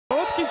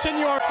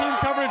continue our team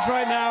coverage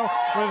right now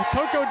with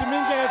Coco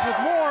Dominguez with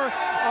more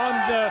on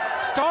the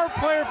star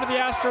player for the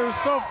Astros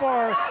so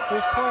far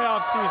this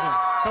playoff season.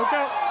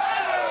 Coco?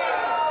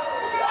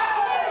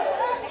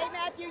 Hey,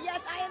 Matthew,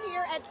 yes, I am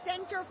here at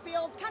center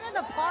field, kind of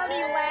the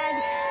party land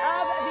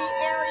of the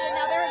area.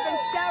 Now, there have been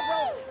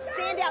several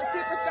standout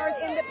superstars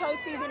in the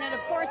postseason, and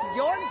of course,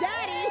 your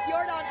daddy,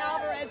 Yordan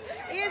Alvarez,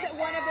 is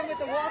one of them with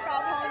the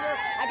walk-off homer.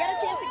 I got a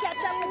chance to catch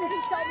up with him.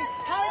 He told me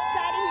how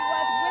excited he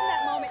was when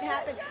that moment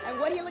happened and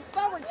what he looks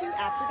forward to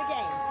after the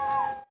game.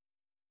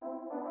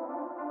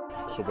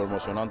 Super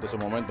emocionante ese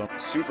momento.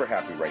 Super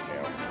happy right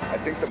now. I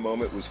think the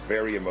moment was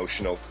very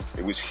emotional.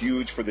 It was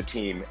huge for the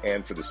team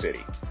and for the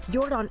city.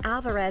 Yordan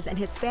Alvarez and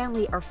his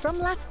family are from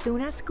Las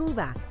Tunas,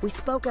 Cuba. We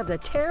spoke of the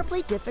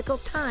terribly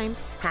difficult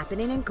times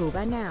happening in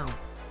Cuba now.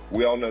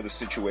 We all know the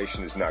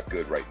situation is not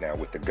good right now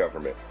with the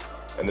government,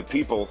 and the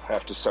people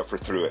have to suffer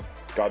through it.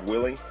 God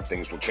willing,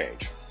 things will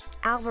change.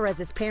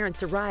 Alvarez's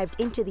parents arrived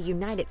into the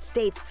United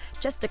States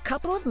just a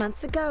couple of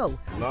months ago.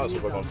 No,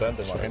 super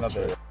contento,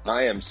 imagínate.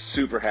 I am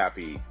super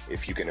happy,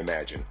 if you can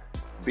imagine.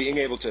 Being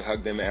able to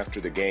hug them after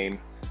the game,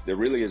 there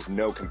really is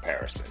no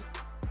comparison.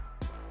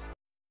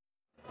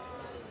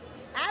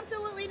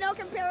 Absolutely no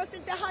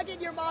comparison to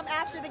hugging your mom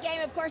after the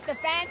game. Of course, the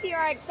fans here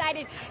are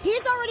excited.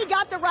 He's already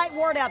got the right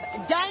word up,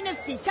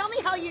 dynasty. Tell me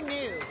how you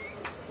knew.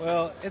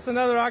 Well, it's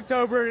another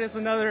October, it's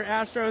another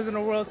Astros in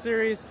the World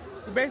Series.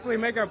 We basically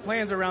make our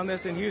plans around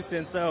this in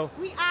Houston, so.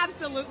 We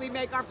absolutely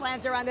make our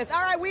plans around this.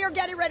 All right, we are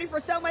getting ready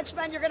for so much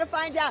fun. You're going to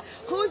find out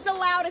who's the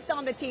loudest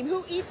on the team,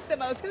 who eats the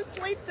most, who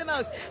sleeps the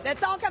most.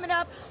 That's all coming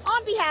up.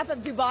 On behalf of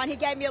Dubon, he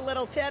gave me a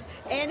little tip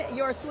in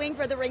your Swing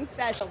for the Ring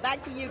special.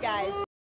 Back to you guys.